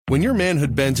When your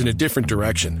manhood bends in a different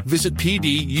direction, visit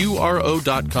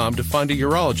PDURO.com to find a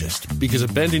urologist, because a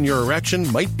bend in your erection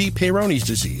might be Peyronie's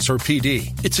disease, or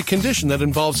PD. It's a condition that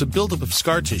involves a buildup of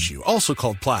scar tissue, also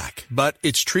called plaque, but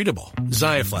it's treatable.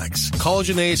 Xiaflex,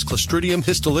 collagenase Clostridium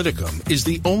histolyticum, is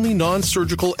the only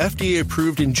non-surgical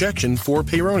FDA-approved injection for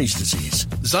Peyronie's disease.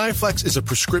 Xiaflex is a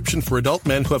prescription for adult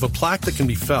men who have a plaque that can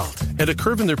be felt, and a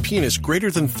curve in their penis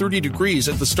greater than 30 degrees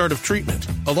at the start of treatment.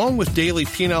 Along with daily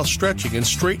penile stretching and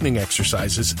straightening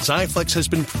exercises, Xiaflex has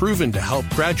been proven to help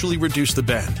gradually reduce the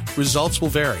bend. Results will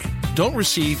vary. Don't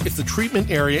receive if the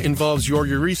treatment area involves your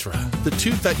urethra, the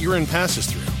tube that urine passes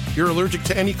through, you're allergic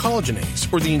to any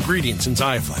collagenase, or the ingredients in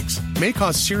Xiaflex. May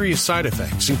cause serious side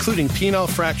effects, including penile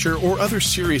fracture or other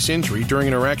serious injury during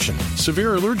an erection,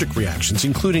 severe allergic reactions,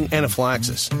 including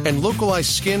anaphylaxis, and localized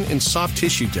skin and soft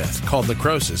tissue death called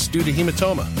necrosis due to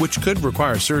hematoma, which could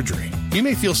require surgery. You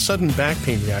may feel sudden back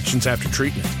pain reactions after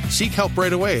treatment. Seek help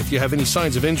right away if you have any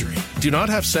signs of injury. Do not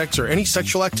have sex or any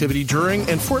sexual activity during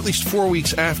and for at least 4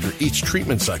 weeks after each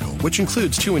treatment cycle, which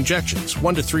includes 2 injections,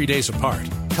 1 to 3 days apart.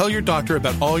 Tell your doctor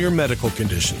about all your medical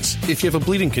conditions. If you have a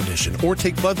bleeding condition or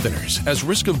take blood thinners, as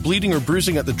risk of bleeding or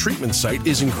bruising at the treatment site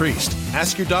is increased.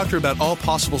 Ask your doctor about all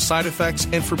possible side effects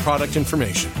and for product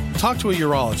information. Talk to a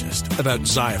urologist about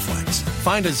Xiaflex.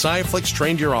 Find a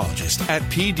Xiaflex-trained urologist at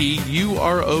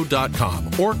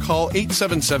PDURO.com or call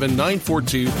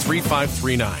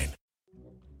 877-942-3539.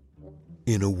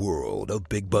 In a world of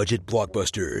big-budget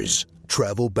blockbusters,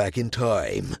 travel back in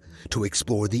time to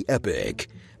explore the epic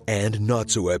and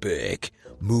not-so-epic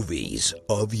movies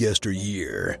of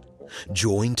yesteryear.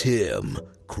 Join Tim,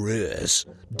 Chris,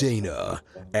 Dana,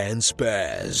 and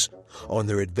Spaz on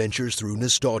their adventures through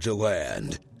Nostalgia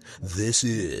Land. This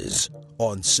is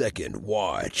On Second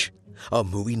Watch, a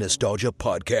movie nostalgia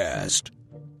podcast.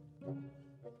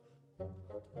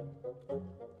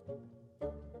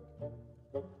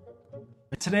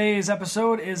 Today's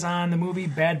episode is on the movie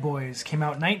Bad Boys. Came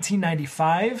out in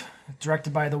 1995,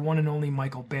 directed by the one and only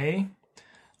Michael Bay.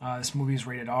 This movie is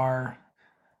rated R.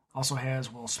 Also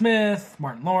has Will Smith,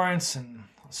 Martin Lawrence, and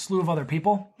a slew of other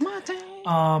people.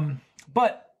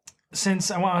 But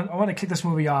since I want to kick this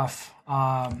movie off,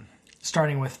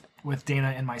 starting with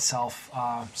Dana and myself,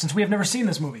 since we have never seen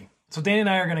this movie. So Dana and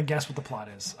I are going to guess what the plot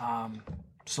is.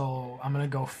 So I'm going to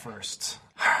go first.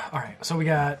 All right, so we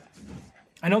got...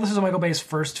 I know this is Michael Bay's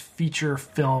first feature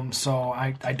film, so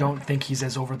I don't think he's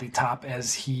as over the top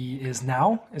as he is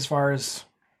now, as far as...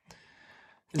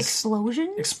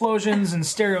 Explosions and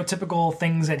stereotypical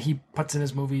things that he puts in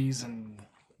his movies and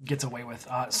gets away with.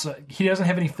 So he doesn't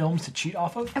have any films to cheat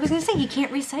off of. I was going to say, he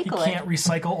can't recycle it. He can't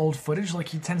recycle old footage like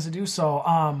he tends to do. So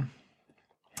I'm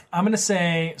going to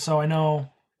say, so I know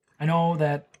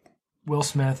that Will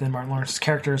Smith and Martin Lawrence's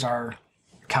characters are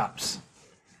cops.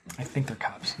 I think they're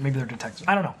cops. Maybe they're detectives.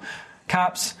 I don't know.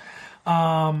 Cops.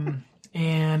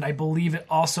 And I believe it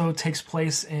also takes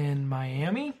place in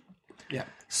Miami. Yeah.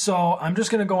 So I'm just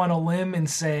going to go on a limb and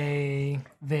say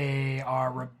they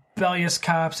are rebellious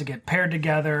cops that get paired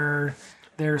together.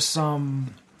 There's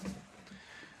some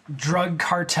drug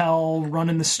cartel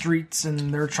running the streets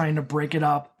and they're trying to break it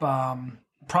up.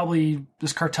 Probably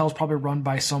this cartel is probably run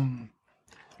by some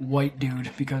white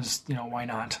dude because, why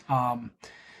not?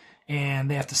 And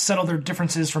they have to settle their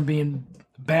differences from being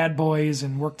bad boys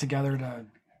and work together to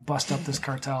bust up this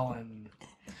cartel and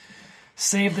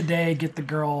save the day, get the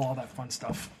girl, all that fun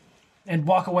stuff. And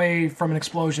walk away from an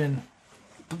explosion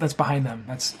that's behind them.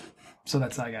 That's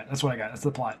what I got. That's what I got. That's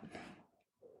the plot.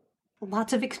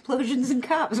 Lots of explosions and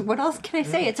cops. What else can I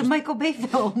say? It's a Michael Bay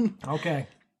film. Okay.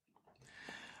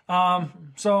 So,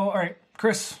 all right,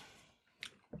 Chris,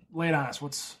 lay it on us.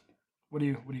 What do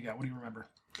you got? What do you remember?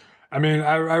 I mean,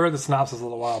 I read the synopsis a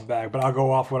little while back, but I'll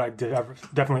go off what I did. I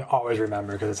definitely always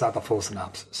remember because it's not the full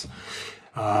synopsis.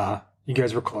 You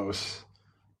guys were close.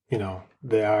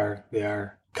 They are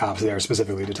cops. They are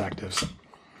specifically detectives.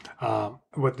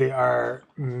 What they are,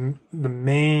 the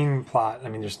main plot, I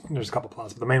mean, there's a couple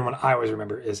plots, but the main one I always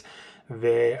remember is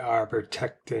they are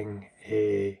protecting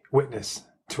a witness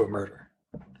to a murder.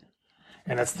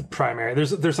 And that's the primary.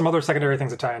 There's some other secondary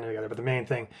things that tie in together, but the main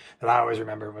thing that I always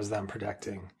remember was them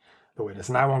protecting the witness.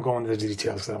 And I won't go into the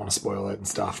details because I don't want to spoil it and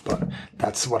stuff, but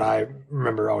that's what I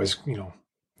remember always,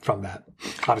 from that.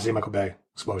 Obviously, Michael Bay,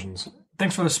 explosions.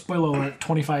 Thanks for the spoiler alert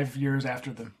 25 years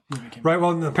after the movie came out. Right,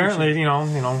 well, apparently,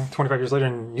 25 years later,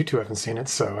 and you two haven't seen it,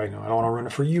 so I don't want to ruin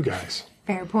it for you guys.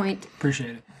 Fair point.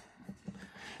 Appreciate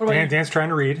it. Dan's trying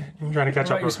to read. I'm trying to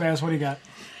catch up. What about you, Spaz? What do you got?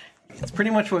 It's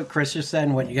pretty much what Chris just said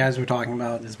and what you guys were talking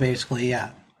about is basically,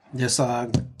 this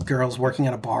girl's working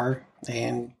at a bar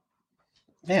and,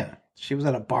 She was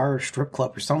at a bar or strip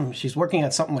club or something. She's working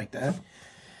at something like that.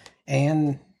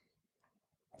 And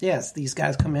yes, these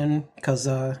guys come in because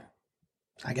I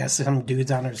guess some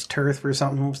dude's on his turf or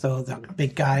something. So the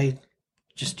big guy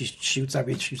just shoots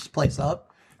the place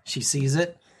up. She sees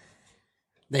it.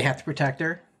 They have to protect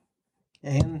her.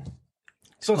 And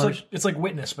So it's like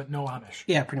Witness, but no Amish.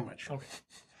 yeah, pretty much. Okay.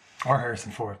 Or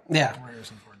Harrison Ford. Yeah.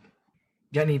 Harrison Ford.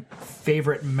 Got any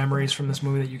favorite memories from this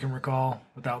movie that you can recall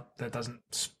without that doesn't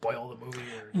spoil the movie?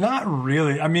 Or... Not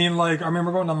really. I mean, like, I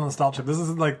remember going down the nostalgia. This is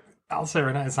like, I'll say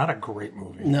right now, it's not a great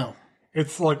movie. No.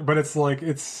 It's like, but it's like,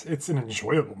 it's an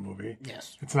enjoyable movie.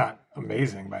 Yes. It's not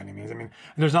amazing by any means. I mean,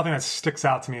 there's nothing that sticks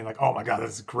out to me like, oh my God,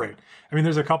 this is great. I mean,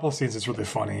 there's a couple of scenes that's really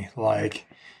funny. Like,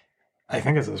 I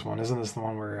think it's this one. Isn't this the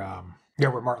one where,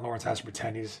 where Martin Lawrence has to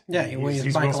pretend he's he's Will Mike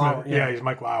Smith. Lowry, yeah. He's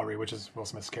Mike Lowry, which is Will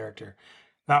Smith's character.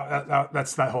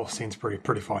 That whole scene's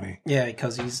pretty funny. Yeah,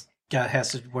 because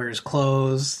has to wear his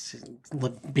clothes,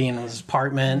 be in his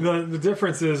apartment. The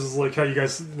difference is like how you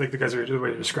guys like the guys are the way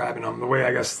you're describing them. The way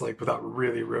I guess like without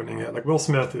really ruining it, like Will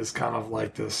Smith is kind of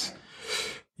like this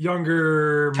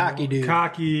younger, cocky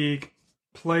dude,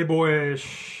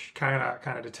 playboyish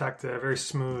kind of detective, very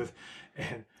smooth,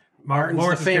 and Martin's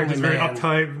Lawrence's the character is very family man.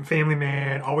 uptight, family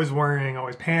man, always worrying,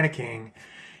 always panicking,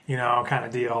 kind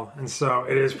of deal. And so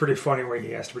it is pretty funny where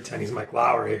he has to pretend he's Mike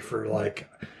Lowry for like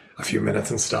a few minutes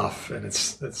and stuff, and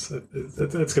it's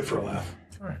good for a laugh.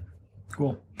 All right,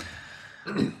 cool.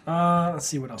 Let's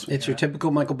see what else. It's your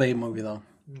typical Michael Bay movie, though.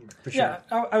 For sure.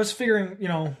 Yeah, I was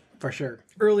figuring, For sure.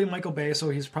 early Michael Bay, so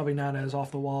he's probably not as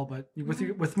off the wall. But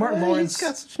with Martin Lawrence,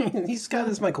 He's got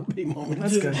his Michael Bay moments.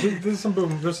 that's good. There's some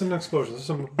boom. There's some explosions. There's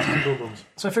some boom booms.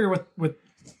 So I figure with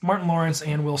Martin Lawrence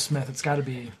and Will Smith, it's got to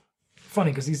be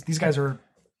funny because these guys are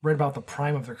right about the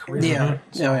prime of their career. Yeah.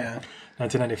 Oh, yeah.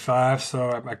 1995.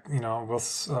 So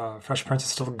Will's Fresh Prince is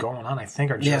still going on. I think,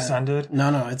 or just ended.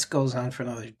 No, it goes on for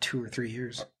another 2 or 3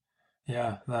 years.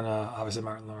 Yeah. Then obviously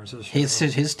Martin Lawrence's show. His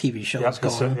TV show is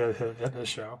going. His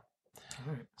show.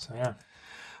 Right. So yeah.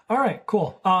 All right,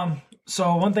 cool.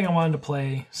 So one thing I wanted to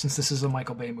play, since this is a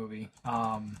Michael Bay movie,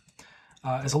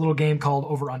 is a little game called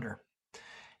Over Under.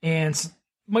 And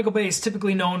Michael Bay is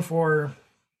typically known for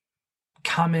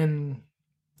common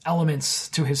elements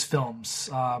to his films.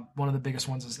 One of the biggest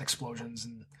ones is explosions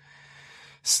and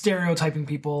stereotyping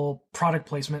people, product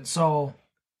placement. So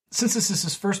since this is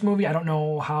his first movie, I don't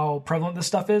know how prevalent this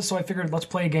stuff is. So I figured let's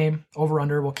play a game, Over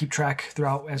Under. We'll keep track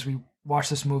throughout as we watch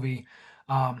this movie.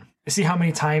 See how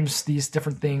many times these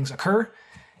different things occur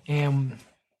and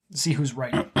see who's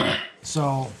right.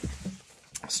 So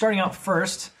starting out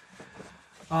first,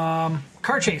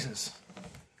 car chases.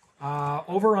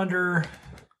 Over under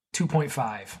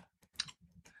 2.5.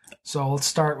 So let's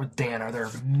start with Dan. Are there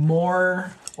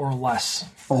more or less?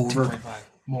 Over. 2.5.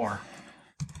 More.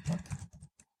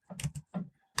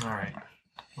 All right.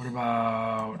 What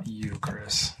about you,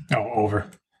 Chris? Oh, over.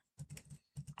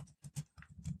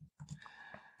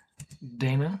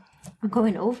 Dana? I'm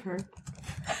going over.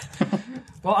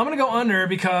 Well, I'm going to go under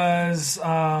because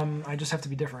I just have to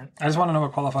be different. I just want to know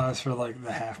what qualifies for like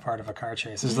the half part of a car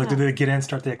chase. Is like, do they get in,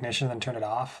 start the ignition, then turn it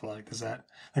off? Like, is that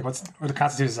like what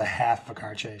constitutes as a half of a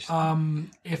car chase?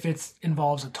 If it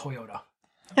involves a Toyota.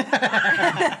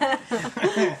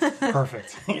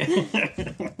 Perfect.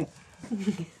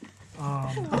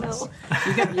 No.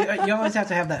 You always have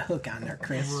to have that hook on there,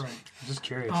 Chris. Right. I'm just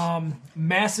curious.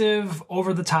 Massive,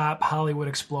 over-the-top Hollywood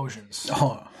explosions.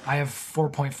 Oh, I have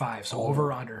 4.5, so over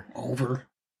or under. over.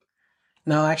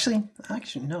 No, actually,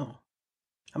 no.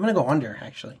 I'm gonna go under.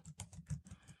 Actually,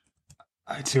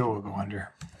 I too will go under.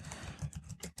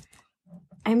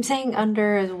 I'm saying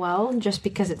under as well, just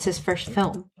because it's his first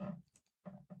film.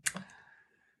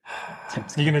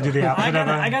 You're gonna do the opposite.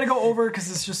 I gotta go over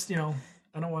because it's just,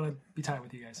 I don't want to be tight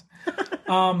with you guys.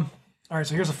 All right,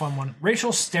 so here's a fun one.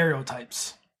 Racial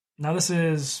stereotypes. Now this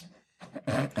is,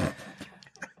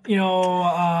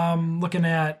 looking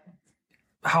at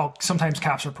how sometimes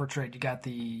cops are portrayed. You got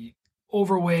the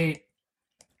overweight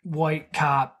white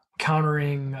cop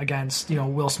countering against,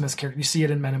 Will Smith's character. You see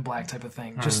it in Men in Black type of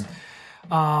thing. Just,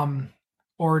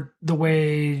 or the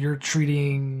way you're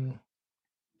treating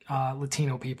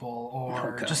Latino people,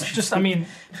 or just, I mean,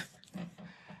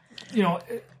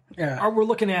 yeah. we're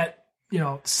looking at,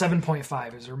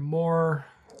 7.5. Is there more?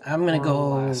 I'm gonna or go.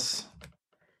 less?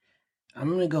 I'm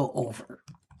gonna go over.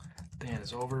 Dan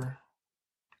is over.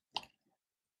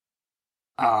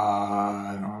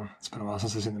 I don't know. It's been a while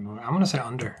since I've seen the movie. I'm gonna say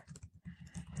under.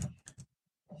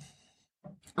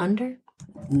 Under?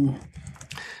 I'm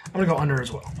gonna go under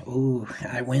as well. Ooh,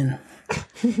 I win,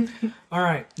 All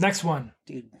right, next one.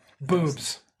 dude.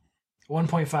 Boobs.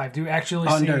 1.5. Do you actually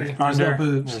Under. see? There's no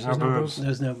boobs. There's no boobs.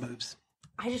 There's no boobs.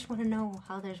 I just want to know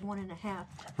how there's 1.5.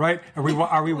 Right?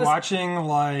 Are we watching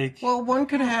like? Well, one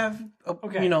could have,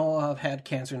 Okay. you know, had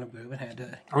cancer in the boob and had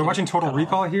to. Are we watching Total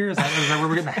Recall here? Is that where we're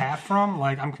getting the half from?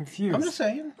 Like, I'm confused. I'm just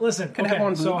saying. Listen, Could have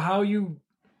one okay. So boob. how you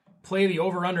play the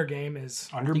over/under game is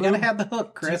Under You boob? gotta have the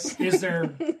hook, Chris. is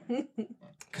there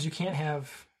because you can't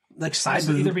have Like side has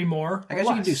to boob. either be more. I or guess you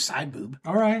can less. do side boob.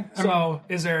 All right. So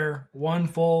is there one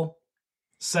full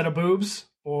set of boobs,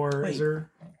 or Wait. is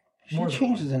there She more than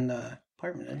changes in the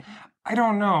apartment. didn't she? I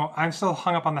don't know. I'm still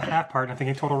hung up on the half part and I'm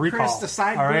thinking Total Recall. Chris, the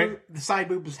side All boob. right? The side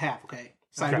boob is half. Okay,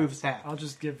 side Okay. boob is half. I'll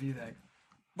just give you that.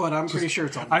 But I'm pretty sure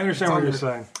it's on. I understand it's what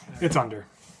you're under. saying. It's under.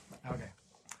 Okay.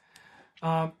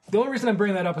 The only reason I'm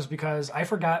bringing that up is because I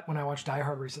forgot when I watched Die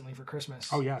Hard recently for Christmas.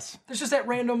 Oh yes. There's just that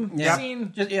random Yeah.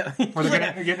 scene. Just, yeah. Or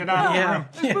they're getting it out of the Yeah. room.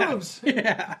 There's boobs.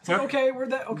 yeah. It's like, okay, we're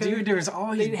that. Okay, Dude, there's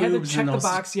always they had to boobs check in the those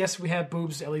box. Yes, we have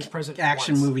boobs at least present.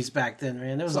 action once. movies back then,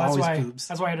 man. There was So that's always why. boobs.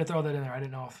 That's why I had to throw that in there. I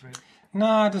didn't know if. No,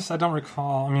 I don't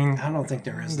recall. I mean, I don't think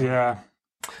there is. Though. yeah.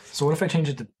 So what if I change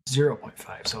it to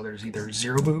 0.5? So there's either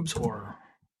 0 boobs or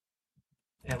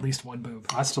at least 1 boob.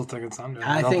 I still think it's under.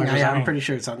 I don't think there's I'm any- pretty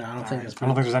sure it's under. I don't think it's. I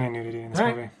don't think there's any nudity in this All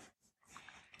right. movie.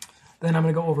 Then I'm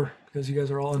gonna go over because you guys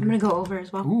are all I'm under. going to go over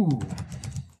as well. Ooh,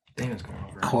 Dana's going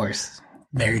over. Of course,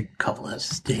 married couple that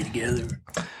stay together.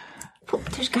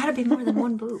 There's got to be more than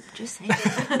one boob. Just saying.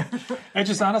 It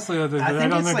just honestly, I think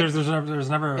don't it's think like- there's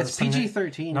never. It's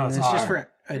PG-13. No, and it's it's just R.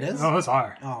 for. It is. No, it's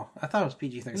R. Oh, I thought it was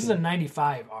PG-13. This is a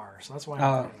 95R, so that's why. I'm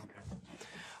Oh. okay.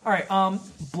 All right.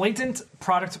 Blatant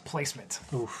product placement.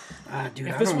 Dude,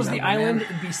 If I this don't was the remember, island, man.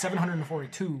 it'd be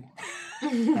 742.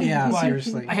 Yeah, But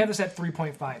seriously. I have this at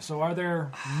 3.5. So are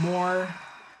there more?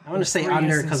 I want to say three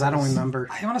under because I don't instances. remember.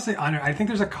 I want to say under. I think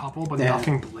there's a couple, but Yeah.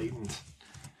 nothing blatant.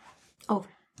 Over.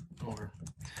 Over.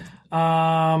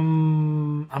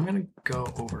 I'm gonna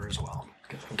go over as well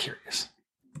because I'm curious.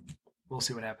 We'll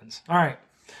see what happens. All right,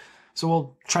 so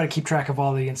we'll try to keep track of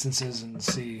all the instances and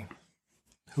see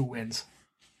who wins.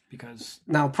 Because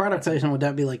Now, product placement, would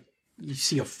that be like you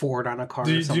see a Ford on a car?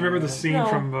 Do or you something remember the like scene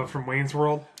No. from Wayne's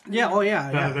World? that? Yeah. Oh yeah.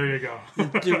 Yeah. There you go.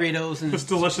 Doritos and This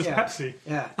delicious yeah. Pepsi.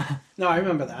 Yeah. No, I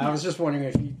remember that. I was just wondering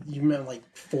if you meant like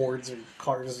Fords or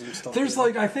cars and stuff. There's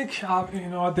like I think you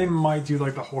know what, they might do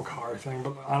like the whole car thing,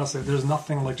 but honestly, there's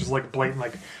nothing like just like blatant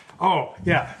like oh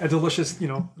yeah a delicious you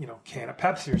know can of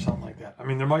Pepsi or something like that. I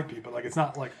mean there might be, but like it's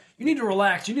not like you need to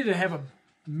relax. You need to have a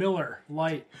Miller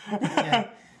Light.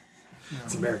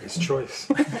 it's America's choice.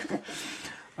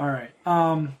 All right.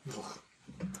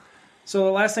 So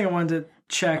the last thing I wanted to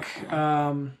check: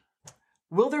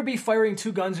 will there be firing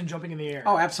 2 guns and jumping in the air?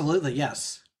 Oh, absolutely.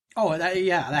 Yes. Oh, that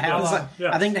happens.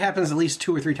 Yeah. I think that happens at least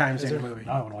 2 or 3 times in the movie.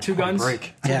 I don't know, 2 Point guns. Break.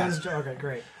 2 Yeah. guns. Okay,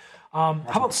 great. How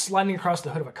about sliding across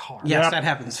the hood of a car? Yes, Yep. that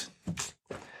happens.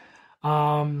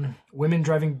 Women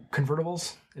driving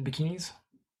convertibles in bikinis.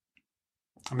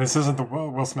 I mean, this isn't the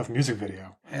Will Smith music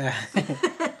video.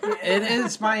 It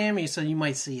is Miami, so you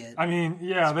might see it. I mean,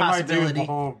 yeah, a they might do possibility. the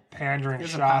whole pandering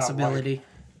There's a shot possibility. of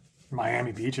like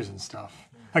Miami beaches and stuff.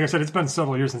 Like I said, it's been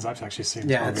several years since I've actually seen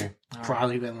this Yeah, it's movie.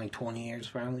 probably been like 20 years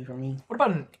probably for me. What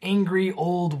about an angry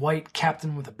old white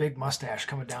captain with a big mustache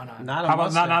coming down on? Not a How about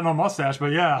mustache. not no mustache,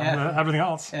 but Yeah. everything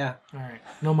else. Yeah. All right,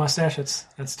 no mustache.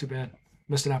 That's too bad.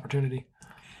 Missed an opportunity.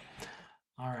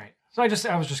 All right. So I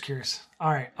was just curious. All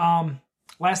right.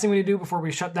 Last thing we need to do before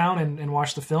we shut down and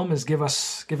watch the film is give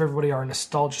everybody our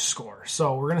nostalgia score.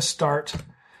 So we're gonna start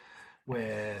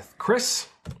with Chris.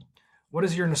 What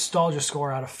is your nostalgia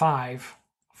score out of 5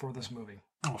 for this movie?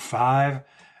 Oh, 5.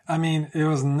 I mean, it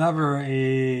was never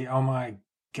a oh my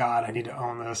god, I need to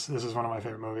own this. This is one of my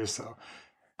favorite movies, so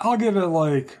I'll give it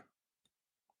like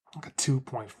a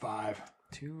 2.5.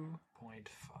 2.5.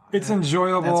 It's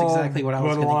enjoyable. That's exactly what I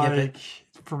was but, gonna give like,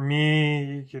 for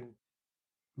me, you can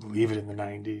leave it in the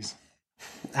 90s.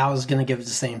 I was going to give it the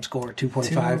same score,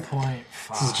 2.5. 2.5.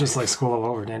 This is just like School of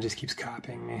Over. Dan just keeps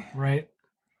copying me. right.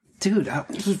 Dude, it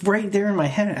was right there in my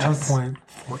head. I was,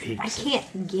 2.48. I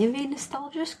can't give a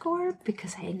nostalgia score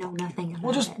because I know nothing about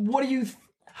Well, just it. what do you?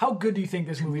 How good do you think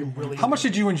this movie really? How much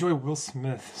is? did you enjoy Will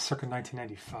Smith circa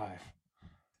 1995?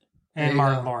 There And you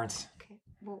Martin go. Lawrence. Okay,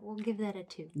 we'll give that a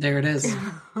 2. there it is.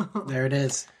 There it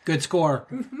is. Good score.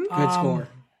 Good score.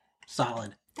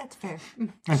 Solid. That's fair.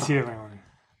 And Tia Leone.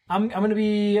 I'm gonna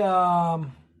be a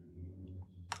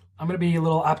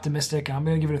little optimistic. I'm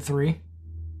gonna give it a 3.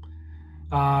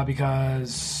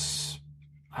 Because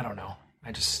I don't know.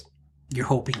 You're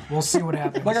hoping. We'll see what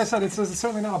happens. Like I said, it's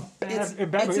certainly not a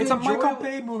bad movie. It's a Michael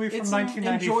Bay movie from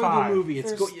 1995. enjoyable movie.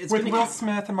 It's With gonna Will get-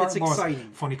 Smith and Martin Lawrence.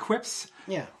 exciting. Funny quips,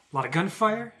 Yeah. a lot of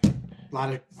gunfire, A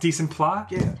lot of decent plot.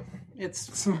 yeah.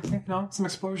 It's some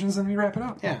explosions, and we wrap it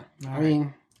up. yeah. All I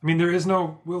right. mean, there is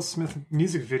no Will Smith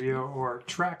music video or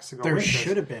tracks to go there with this.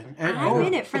 should have been. I'm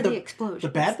in it for but the explosion. The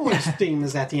Bad Boys theme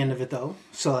is at the end of it, though,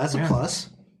 so that's a plus.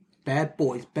 Bad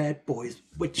boys,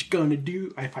 what you gonna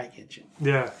do? I probably can't you.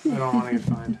 Yeah, I don't want to get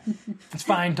fined. It's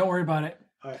fine. Don't worry about it.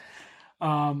 All right.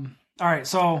 All right.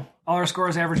 So all our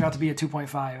scores average out to be at 2.5.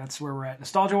 That's where we're at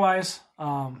nostalgia-wise.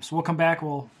 So we'll come back.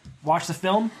 We'll watch the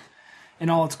film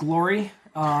in all its glory.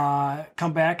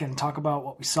 Come back and talk about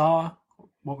what we saw,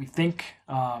 what we think.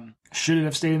 Should it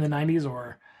have stayed in the 90s,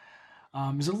 or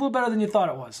is it a little better than you thought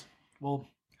it was? Well,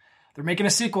 they're making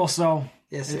a sequel, so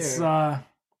Yes, it's sir.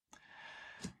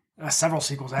 several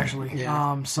sequels actually.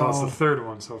 Yeah. So Well, it's the third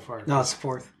one so far. No, it's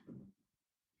fourth.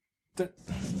 th-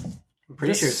 I'm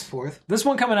pretty sure This- it's fourth. this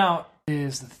one coming out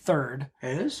is the third.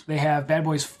 It is? They have Bad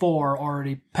Boys 4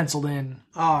 already penciled in.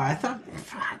 Oh, I thought.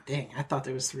 Dang, I thought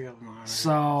there was 3 of them already.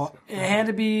 So it had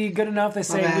to be good enough. They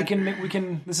say bad. we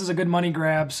can. This is a good money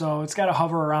grab, so it's got to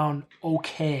hover around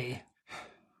okay.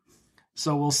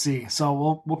 So we'll see.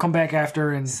 So we'll come back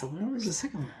after and So when was the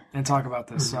second one? talk about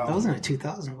this. That So wasn't in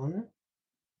 2000, wasn't it?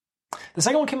 the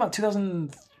second one came out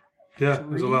 2000. Yeah, it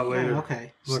was a lot later. Oh,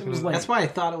 okay. It was late. That's why I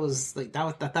thought it was like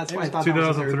that. That's why I thought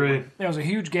 2003. That was There was a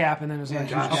huge gap, and then it was like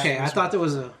the third one. Okay, I thought there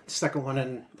was a second one,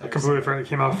 and I completely forgot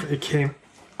it came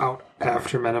out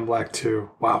after Men in Black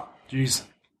 2. Wow. Jeez.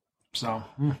 So,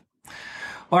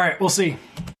 all right, we'll see.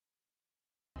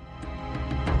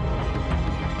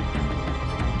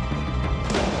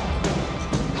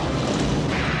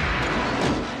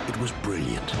 It was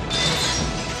brilliant.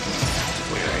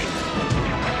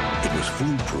 It was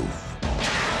foolproof.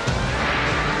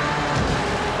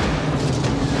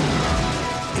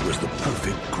 It was the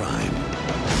perfect crime.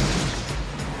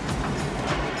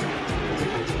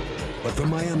 But for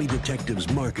Miami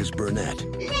detectives Marcus Burnett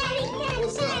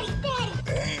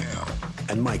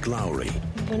and Mike Lowry,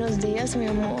 Buenos dias, mi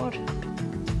amor.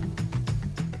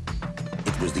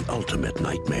 it was the ultimate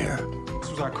nightmare. This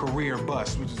was our career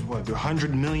bust, which is what,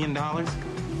 $100 million?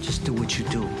 Just do what you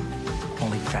do,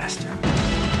 only faster.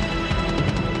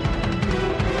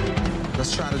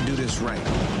 Let's try to do this right.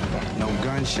 No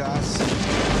gunshots,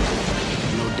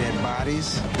 no dead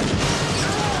bodies.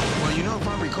 Well, you know, if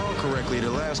I recall correctly,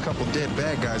 the last couple dead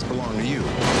bad guys belong to you.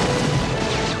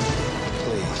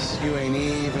 Please, you ain't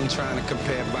even trying to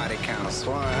compare body counts.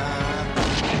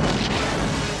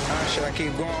 Should I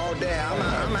keep going all day?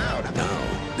 I'm out.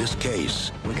 Now, this case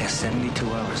We got 72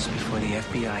 hours before the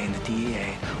FBI and the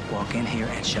DEA walk in here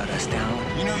and shut us down.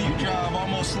 You know, you drive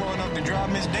almost slow enough to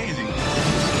drive Miss Daisy.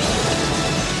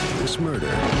 this murder,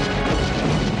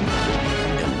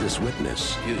 and this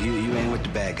witness You ain't with the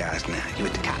bad guys now. You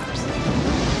with the cops.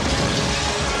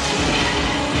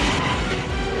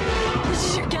 This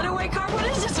is your getaway car? What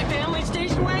is this, a family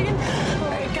station wagon? Oh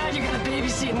my God, you got a baby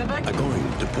seat in the back. are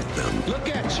going to put them Look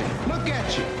at you. Look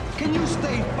at you. Can you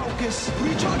stay focused? What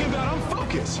are you talking about? I'm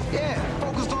focused. Yeah,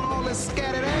 focused on all this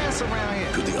scattered ass around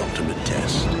here. to the ultimate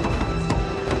test.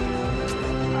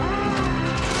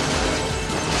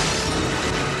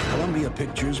 Columbia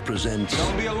Pictures presents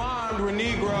Don't be alarmed, we're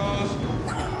Negroes.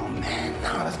 Oh, man,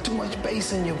 no, that's too much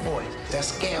bass in your voice. That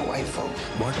scare white folks.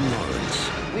 Martin Lawrence,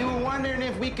 We were wondering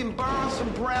if we can borrow some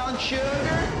brown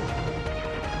sugar.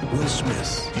 Will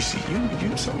Smith, You see,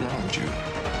 you something wrong with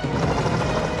you.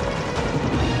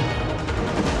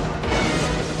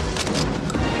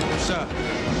 What's up?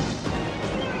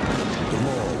 the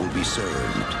law will be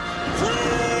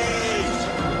served.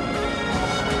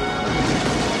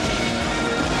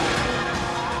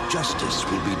 Justice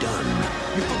will be done.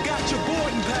 You forgot your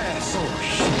boarding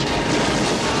pass.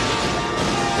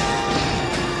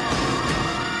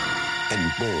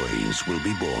 And boys will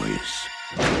be boys.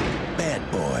 Bad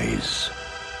boys.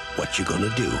 What you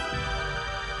gonna do?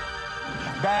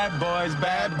 Bad boys,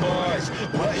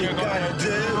 what you gonna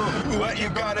do? What you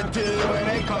gonna do when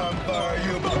they come for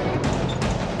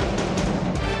you?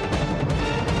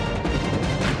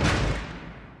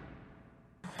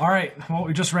 All right. Well,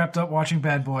 we just wrapped up watching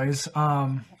Bad Boys.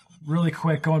 Really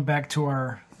quick, going back to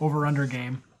our over/under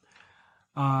game.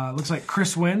 Looks like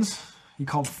Chris wins. He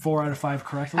called 4 out of 5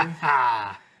 correctly.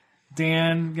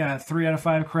 Dan got 3 out of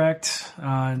 5 correct,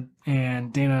 and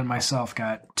Dana and myself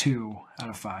got 2 out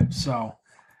of 5. So,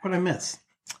 What'd I miss?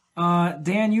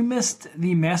 Dan, you missed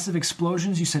the massive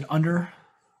explosions. You said under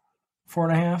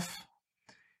 4.5.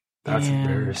 That's And,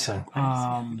 embarrassing.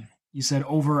 You said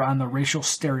over on the racial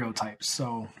stereotypes.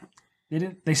 So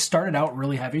they started out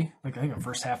really heavy. Like I think the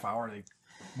first half hour they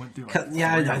went through. Like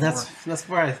Yeah, 3 or 4, that's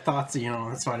why I thought.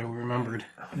 That's why I remembered.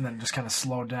 and then just kind of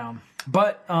slowed down.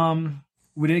 But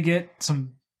we did get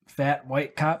some fat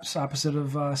white cops opposite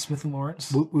of Smith and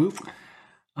Lawrence. Whoop whoop.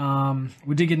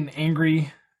 We did get an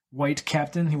angry white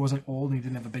captain. He wasn't old and he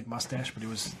didn't have a big mustache, but he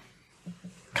was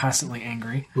constantly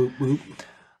angry. Whoop whoop.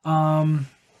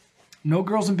 No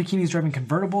girls in bikinis driving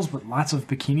convertibles, but lots of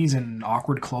bikinis and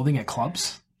awkward clothing at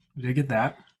clubs. We did get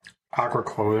that. Awkward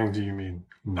clothing? Do you mean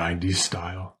 90s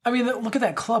style? I mean, look at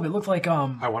that club. It looked like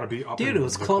I want to be up. Dude, in it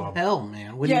was the Club Hell,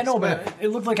 man. What do yeah, you no, expect? but it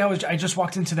looked like I just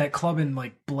walked into that club in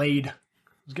like Blade. I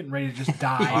was getting ready to just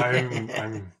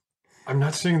die. I'm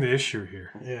not seeing the issue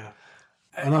here. Yeah.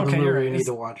 Another Okay, movie you're right. we need It's-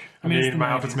 to watch. I mean, it's mean, the my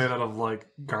 90s. outfit's made out of like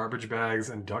garbage bags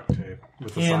and duct tape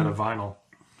with the And- side of vinyl.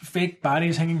 Fake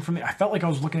bodies hanging from me. I felt like I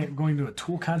was looking at going to a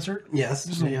Tool concert. Yes.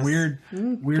 This is yes. weird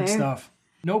fair. stuff.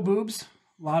 No boobs.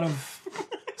 A lot of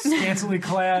scantily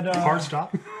clad. Hard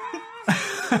stop.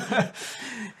 I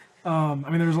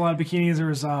mean, there was a lot of bikinis. There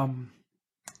was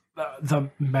the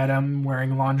madam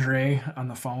wearing lingerie on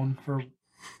the phone for,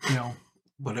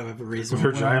 Whatever reason. With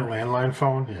her giant landline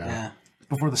phone. Yeah. Yeah.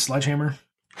 before the sledgehammer.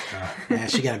 Yeah,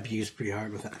 she got abused pretty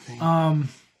hard with that thing.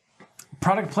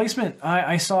 Product placement.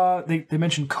 I saw they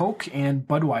mentioned Coke and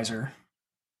Budweiser,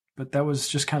 but that was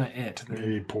just kind of it.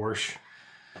 Maybe Porsche.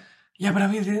 Yeah, but I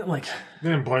mean, they didn't like. They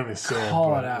didn't blatantly say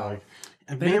Call but, it out. Like,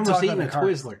 A they man didn't was talk eating a about the car.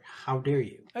 Twizzler. How dare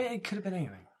you? It could have been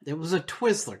anything. It was a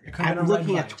Twizzler. could've been a I'm red looking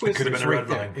vine. at It could've Twizzlers been a right red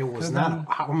there. vine. It was Could've not.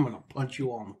 been- I'm gonna punch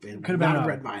you all in the face. Could've Not been a a-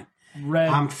 red vine. Red.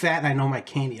 I'm fat and I know my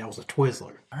candy. That was a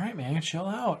Twizzler. All right, man, chill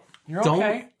out. You're Don't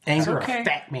okay. anger It's okay. a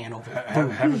fat man over have,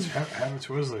 food. have a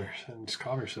Twizzler and just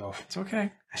calm yourself. It's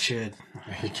okay. I should.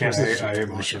 You can't Twizzlers say are I ate much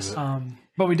delicious. of it.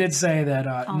 But we did say that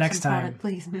Awesome next time product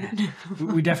placement.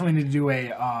 we definitely need to do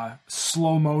a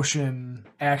slow motion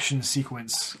action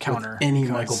sequence counter. Any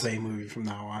because Michael Bay movie from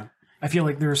now on. I feel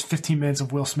like there's 15 minutes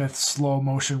of Will Smith slow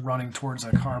motion running towards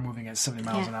a car moving at 70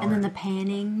 miles an Yeah, hour. and then the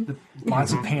panning.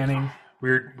 Lots of panning.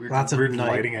 Weird Lots of weird night.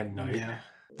 lighting at night. Yeah.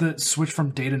 The switch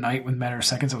from day to night with a matter of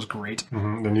seconds, that was great.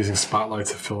 Then using spotlights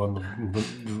to fill in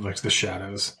the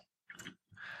shadows.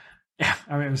 Yeah,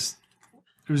 I mean, it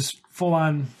was full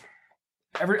on.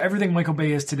 Everything Michael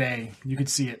Bay is today, you could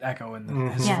see it echo in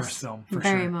his Yes, first film, for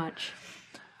very sure. much.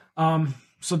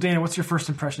 So, Dana, what's your first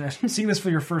impression? Seeing this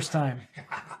for your first time,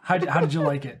 how did you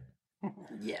like it?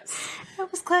 Yes.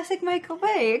 That was classic Michael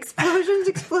Bay. Explosions,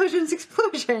 explosions,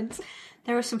 explosions.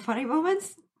 There were some funny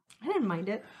moments. I didn't mind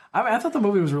it. I mean, I thought the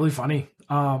movie was really funny.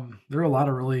 There were a lot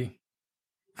of really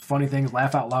funny things,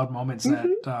 laugh out loud moments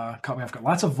that caught me off guard.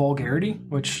 Lots of vulgarity,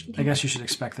 which I guess you should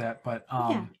expect that. But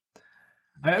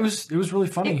it was really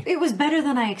funny. It was better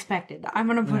than I expected. I'm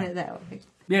going to put it that way.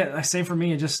 Yeah, same for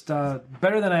me. It just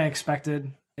better than I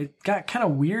expected. It got kind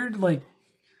of weird. Like,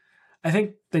 I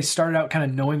think they started out kind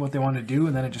of knowing what they wanted to do,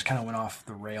 and then it just kind of went off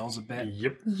the rails a bit.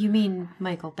 Yep. You mean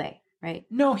Michael Bay, right?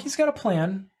 No, he's got a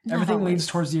plan. Not Everything always. leads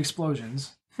towards the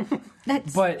explosions.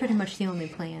 That's But- pretty much the only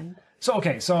plan. So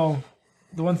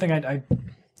the one thing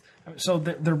so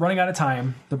they're running out of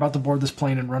time. They're about to board this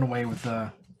plane and run away with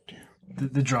the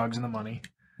drugs and the money.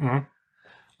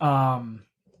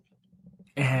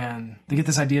 And they get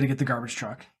this idea to get the garbage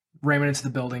truck, ram it into the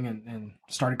building, and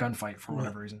start a gunfight for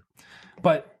whatever reason.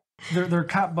 But their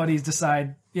cop buddies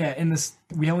decide, in this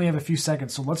we only have a few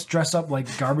seconds, so let's dress up like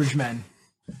garbage men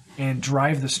and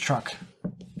drive this truck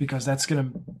because that's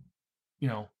gonna,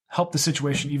 help the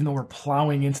situation, even though we're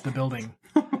plowing into the building.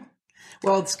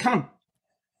 Well, it's kind of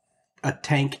a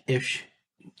tank-ish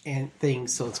and thing,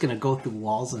 so it's going to go through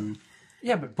walls and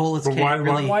Yeah, but bullets But can't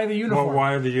really... why the uniform? Well,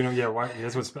 why the uniform? Yeah, why?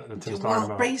 That's what Tim's talking Well,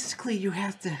 about. basically, you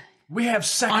have to... We have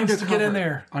seconds to get in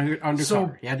there. Undercover.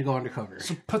 So- you had to go undercover.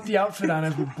 Put the outfit on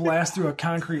as we blast through a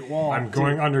concrete wall. I'm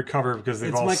going undercover because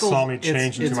they've all saw me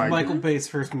change it's into my. Michael Bay's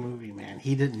first movie, man.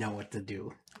 He didn't know what to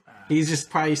do. He just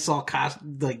probably saw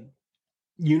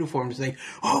uniforms saying,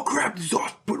 "Oh crap, these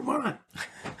awesome, put them on."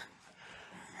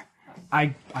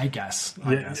 I guess.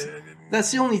 I guess.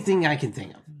 That's the only thing I can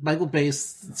think of. Michael Bay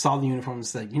saw the uniform and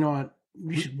said, "You know what?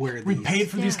 We should wear these." We paid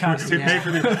for these They costumes. paid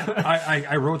for the,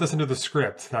 I wrote this into the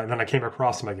script, and then I came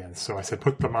across them again. So I said,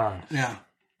 "Put them on." Yeah.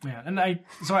 Yeah, and I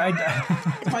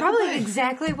Probably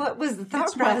exactly what was the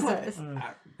thought process.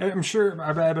 I'm sure.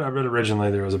 I bet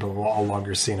originally there was a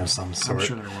longer scene of some sort.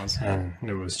 sure there was. and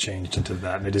it was changed into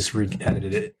that. And they just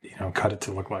re-edited it, cut it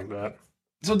to look like that.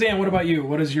 So Dan, what about you?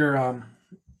 What is your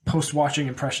post-watching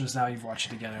impressions now you've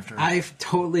watched it again after? I've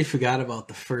totally forgot about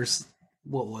the first,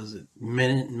 what was it,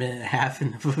 minute and a half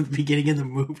in the beginning of the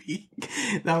movie.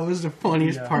 That was the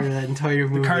funniest part of that entire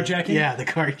movie. carjacking? Yeah, the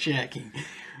carjacking.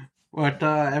 But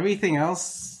everything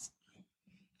else,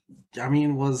 I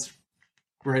mean, was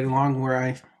right along where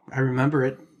I remember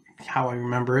it, how I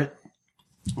remember it.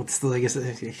 It's like I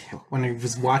said, when I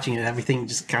was watching it, everything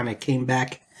just kind of came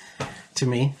back to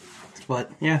me.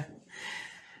 But yeah,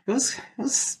 it was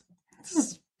this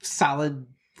is solid,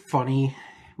 funny.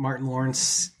 Martin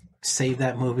Lawrence saved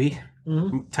that movie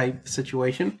type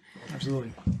situation.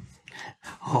 Absolutely.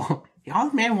 Oh, all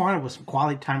the man wanted was some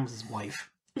quality time with his wife.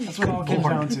 That's what it all came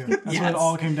down to. That's what it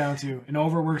all came down to. An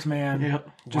overworked man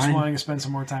just wanting to spend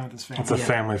some more time with his family. It's a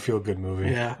family feel-good movie.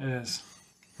 Yeah. It is.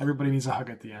 Everybody needs a hug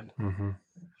at the end. Mm-hmm.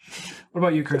 What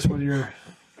about you, Chris? What are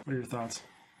your thoughts?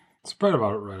 It's right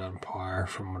on par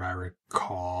from what I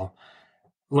recall.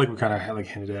 Like we kind of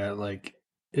hinted at, like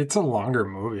it's a longer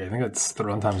movie. I think the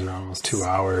runtime's around almost 2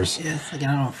 hours. Yeah, it's like, I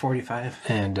don't know, 45.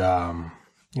 And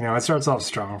it starts off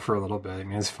strong for a little bit. I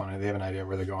mean, it's funny. They have an idea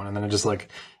where they're going, and then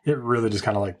it really just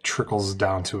kind of like trickles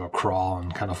down to a crawl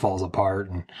and kind of falls apart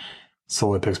and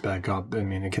slowly picks back up. I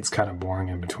mean, it gets kind of boring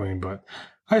in between, but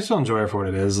I still enjoy it for what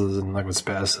it is. And like what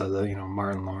Spaz said,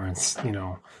 Martin Lawrence,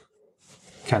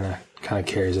 kind of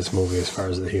carries this movie as far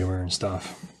as the humor and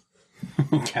stuff.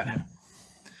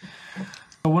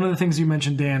 One of the things you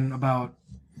mentioned, Dan, about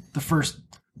the first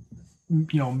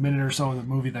minute or so of the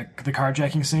movie, the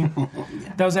carjacking scene,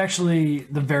 that was actually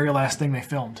the very last thing they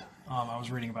filmed. I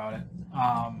was reading about it.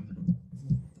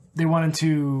 They wanted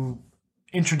to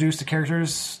introduce the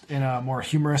characters in a more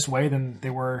humorous way than they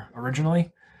were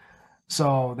originally,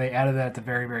 so they added that at the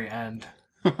very, very end,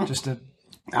 just to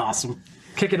awesome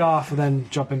kick it off and then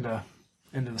jump into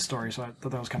the story. So I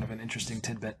thought that was kind of an interesting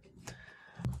tidbit.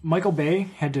 Michael Bay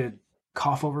had to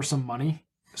cough over some money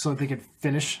so that they could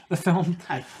finish the film.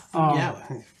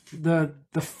 The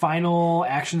final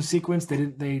action sequence,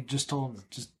 they just told him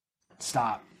just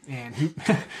stop, and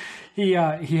he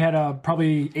had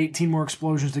probably 18 more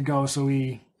explosions to go, so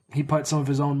he put some of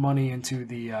his own money into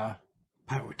the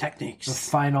pyrotechnics, the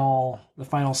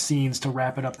final scenes to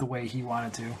wrap it up the way he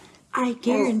wanted to. I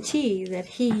guarantee that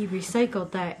he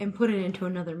recycled that and put it into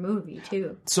another movie,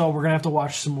 too. So we're going to have to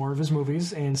watch some more of his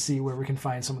movies and see where we can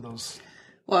find some of those.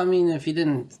 Well, I mean, if you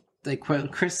didn't, like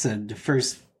what Chris said, the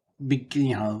first big,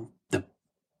 the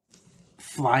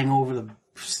flying over the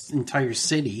entire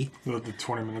city. The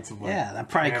 20 minutes of that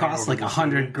probably cost like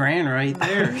 $100,000 right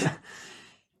there.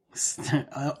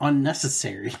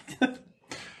 Unnecessary.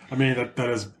 I mean, that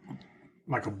is...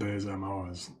 Michael Bay's MO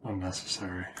is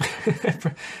unnecessary.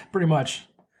 Pretty much.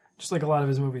 Just like a lot of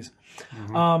his movies.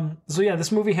 Mm-hmm.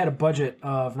 This movie had a budget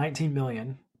of $19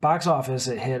 million. Box office,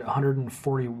 it hit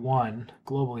 141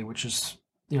 globally, which is,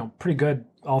 pretty good,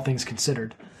 all things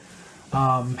considered.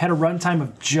 Had a runtime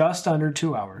of just under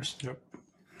 2 hours. Yep.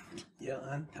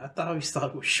 Yeah, I always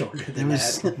thought it was shorter than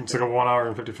that. It's like a 1 hour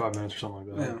and 55 minutes or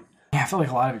something like that. Yeah, I feel like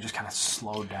a lot of it just kind of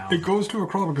slowed down. It goes to a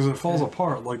crawl because it falls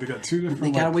apart. Like, they got two different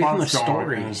they got away from the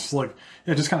story. And it's like,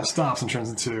 it just kind of stops and turns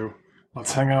into,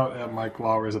 let's hang out at Mike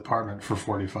Lowry's apartment for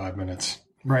 45 minutes.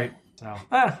 Right. So,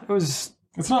 it was...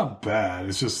 It's not bad.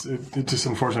 It's just, it just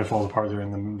unfortunately falls apart there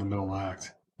in the middle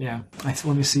act. Yeah. Let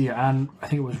me see. I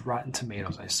think it was Rotten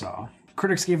Tomatoes I saw.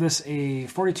 Critics gave this a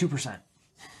 42%.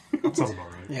 That sounds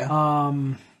about right. Yeah.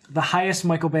 The highest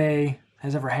Michael Bay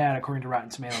has ever had, according to Rotten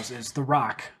Tomatoes, is The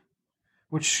Rock,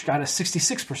 which got a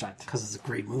 66%. Because it's a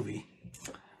great movie.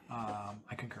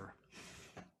 I concur.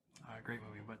 Great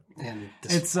movie, but and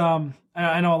it's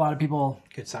I know a lot of people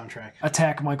good soundtrack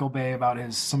attack Michael Bay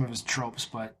about some of his tropes,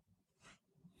 but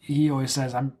he always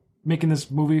says, "I'm making this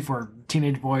movie for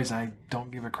teenage boys. And I don't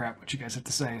give a crap what you guys have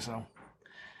to say." So,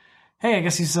 hey, I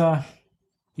guess he's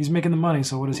making the money.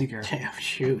 So what does he care? Yeah,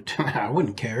 shoot, I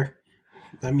wouldn't care.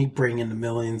 Let me bring in the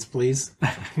millions, please.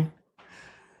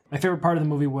 My favorite part of the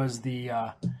movie was the,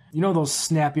 those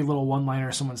snappy little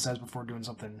one-liners someone says before doing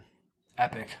something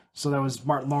epic. So that was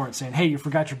Martin Lawrence saying, "Hey, you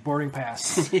forgot your boarding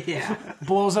pass." Yeah.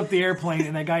 Blows up the airplane,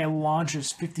 and that guy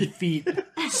launches 50 feet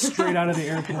straight out of the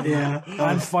airplane. Yeah.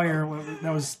 On fire.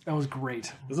 That was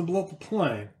great. Doesn't blow up the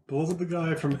plane. Blows up the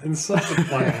guy from inside the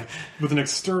plane with an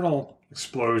external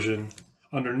explosion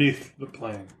underneath the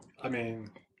plane. I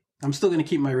mean... I'm still going to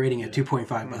keep my rating at 2.5,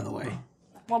 by the way.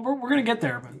 Well, we're going to get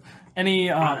there, but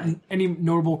any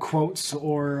notable quotes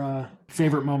or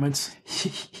favorite moments?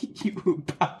 You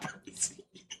paparazzi.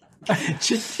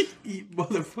 You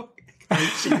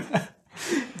motherfucker.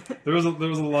 There was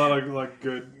a lot of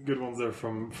good ones there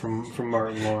from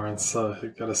Martin Lawrence. I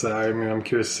gotta say, I mean, I'm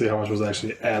curious to see how much was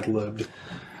actually ad-libbed.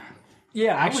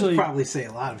 Yeah, actually, I would probably say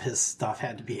a lot of his stuff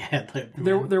had to be ad-libbed.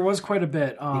 There was quite a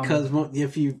bit because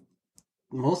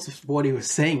most of what he was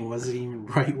saying wasn't even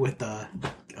right with the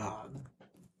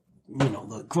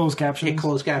closed captions.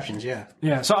 Closed captions, yeah.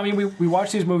 Yeah, so I mean, we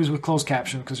watch these movies with closed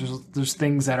captions because there's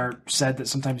things that are said that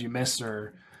sometimes you miss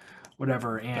or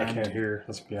whatever. And I can't hear.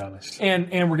 Let's be honest.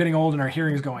 And we're getting old and our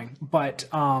hearing's going, but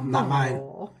not mine.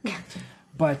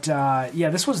 But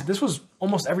this was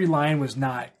almost every line was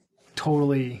not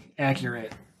totally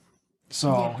accurate.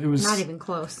 So it was not even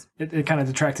close. It kind of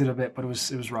detracted a bit, but it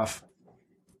was rough.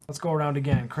 Let's go around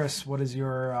again. Chris, what is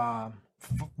your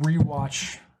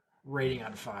rewatch rating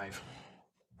on 5?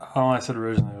 Oh, I said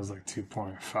originally it was like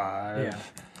 2.5. Yeah.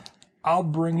 I'll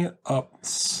bring it up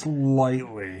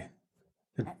slightly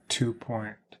to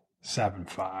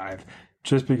 2.75,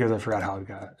 just because I forgot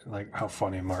how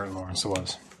funny Martin Lawrence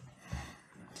was.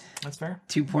 That's fair.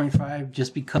 2.5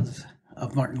 just because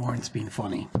of Martin Lawrence being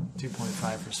funny.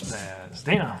 2.5 for Spaz.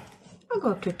 Dana. I'll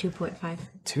go up to 2.5.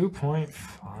 2.5.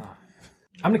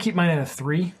 I'm gonna keep mine at a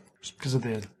 3 just because of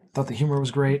thought the humor was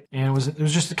great, and it was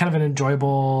just kind of an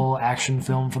enjoyable action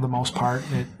film for the most part.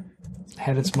 It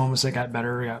had its moments that got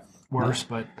better, got worse,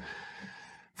 but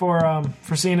for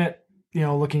seeing it,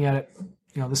 looking at it,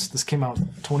 this came out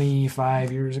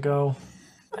 25 years ago.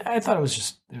 I thought it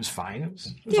was fine. It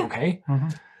was okay. Mm-hmm.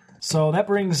 So that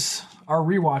brings our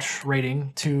rewatch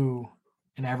rating to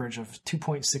an average of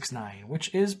 2.69,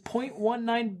 which is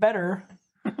 0.19 better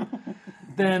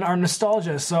than our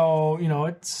nostalgia. So,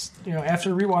 it's,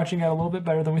 after rewatching it a little bit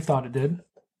better than we thought it did.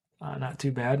 Not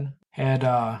too bad. Had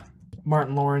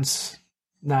Martin Lawrence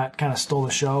not kind of stole the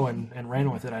show and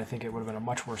ran with it, I think it would have been a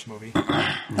much worse movie.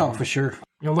 Oh, for sure.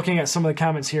 Looking at some of the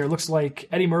comments here, it looks like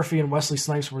Eddie Murphy and Wesley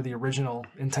Snipes were the original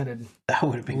intended that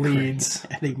would have been leads.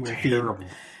 Great.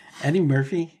 Eddie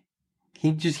Murphy,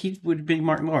 he would be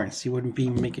Martin Lawrence. He wouldn't be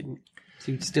making.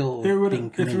 He'd still.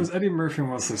 If it was Eddie Murphy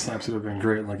and Wesley Snipes, it would have been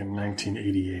great, like in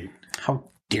 1988.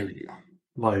 How dare you?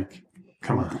 Like,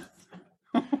 come on.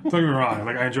 Don't get me wrong.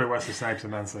 Like, I enjoy Wesley Snipes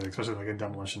immensely, especially like in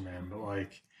Demolition Man. But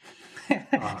like,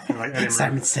 and like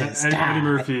Eddie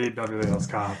Murphy, Beverly Hills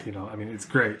Cop. It's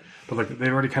great. But like,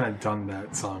 they've already kind of done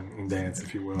that song and dance,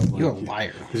 if you will. Like, you're a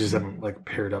liar. They just haven't like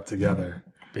paired up together.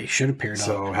 They should have paired up.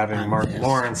 So having Martin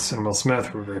Lawrence and Will Smith,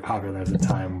 who were very popular at the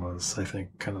time, was, I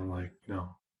think, kind of like the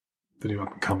new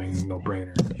up and coming no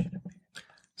brainer.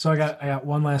 So I got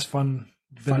one last fun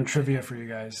bit of trivia for you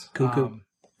guys. Cool.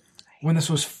 When this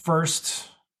was first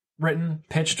written,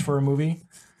 pitched for a movie,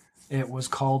 it was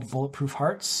called Bulletproof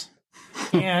Hearts,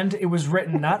 and it was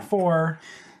written not for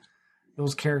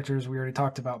those characters we already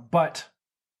talked about, but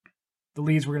the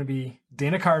leads were going to be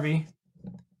Dana Carvey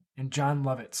and John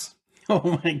Lovitz.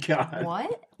 Oh my God!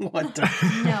 What? What?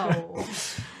 No.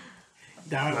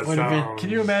 That would have been. Can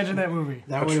you imagine that movie?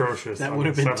 That atrocious. That would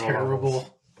have been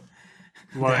terrible.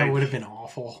 Like, that would have been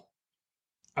awful.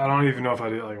 I don't even know if I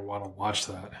want to watch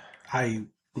that.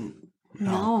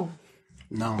 No.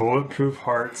 Bulletproof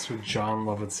Hearts with John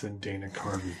Lovitz and Dana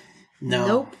Carvey.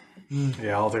 No. Nope.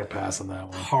 Yeah, I'll take a pass on that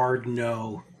one. Hard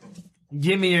no.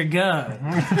 Give me your gun.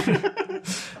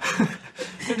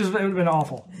 It would have been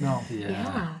awful. No.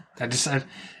 Yeah.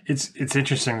 It's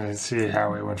interesting to see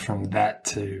how it went from that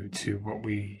to what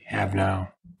we have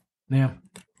now. Yeah.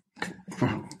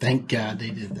 Thank God they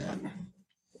did that.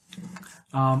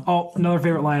 Another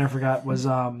favorite line I forgot was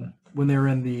when they were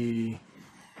in the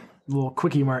little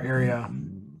Quickie Mart area,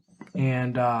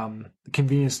 and the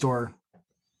convenience store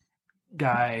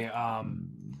guy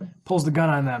pulls the gun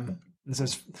on them and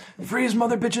says, "Freeze,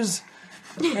 mother bitches!"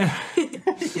 And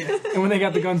when they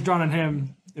got the guns drawn on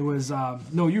him, it was,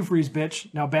 "No, you freeze,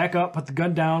 bitch. Now back up, put the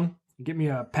gun down, and get me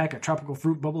a pack of tropical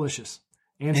fruit Bubblicious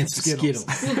and some Skittles."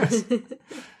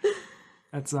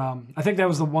 That's I think that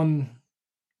was the one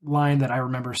line that I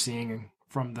remember seeing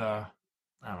from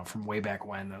from way back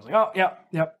when. I was like, "Oh,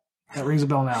 yep, that rings a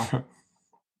bell now."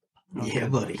 Yeah,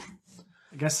 buddy.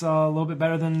 I guess a little bit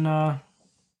better than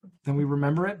we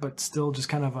remember it, but still just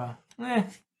kind of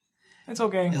it's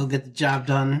okay. It'll get the job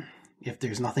done if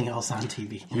there's nothing else on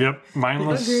TV. Yep,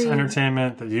 mindless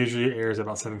entertainment that usually airs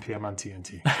about 7 p.m. on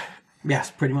TNT.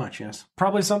 Yes, pretty much, yes.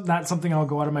 Probably not something I'll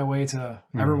go out of my way to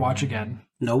ever watch again.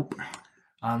 Nope.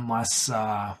 Unless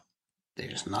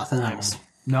there's nothing else.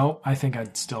 No, I think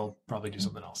I'd still probably do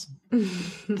something else.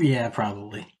 Yeah,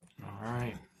 probably. All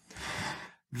right.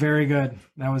 Very good.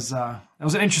 That was an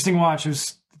interesting watch.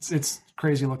 It's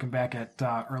crazy looking back at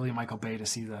early Michael Bay to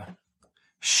see the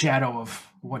shadow of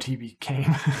what he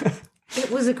became. It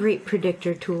was a great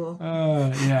predictor tool.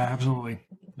 Yeah, absolutely.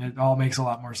 It all makes a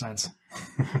lot more sense.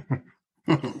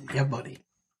 Yeah, buddy.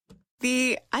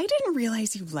 The "I didn't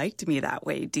realize you liked me that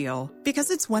way" deal. Because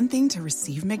it's one thing to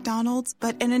receive McDonald's,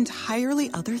 but an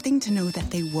entirely other thing to know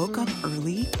that they woke up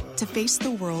early to face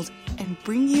the world and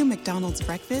bring you McDonald's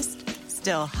breakfast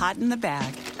still hot in the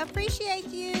bag. Appreciate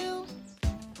you.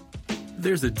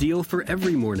 There's a deal for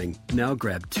every morning. Now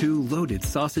grab 2 loaded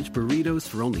sausage burritos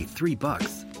for only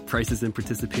 $3. Prices and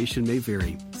participation may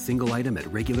vary. Single item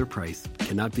at regular price.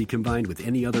 Cannot be combined with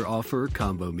any other offer or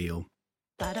combo meal.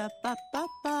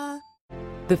 Ba-da-ba-ba-ba.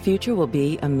 The future will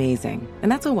be amazing,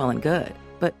 and that's all well and good.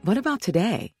 But what about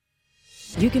today?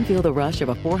 You can feel the rush of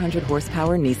a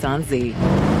 400-horsepower Nissan Z.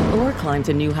 Or climb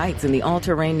to new heights in the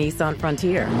all-terrain Nissan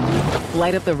Frontier.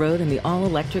 Light up the road in the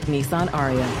all-electric Nissan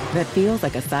Ariya that feels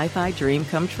like a sci-fi dream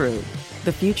come true.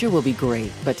 The future will be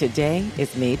great, but today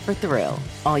is made for thrill.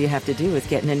 All you have to do is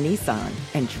get in a Nissan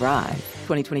and drive.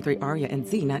 2023 Ariya and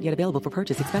Z not yet available for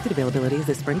purchase. Expected availability is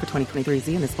this spring for 2023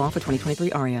 Z and this fall for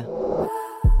 2023 Ariya.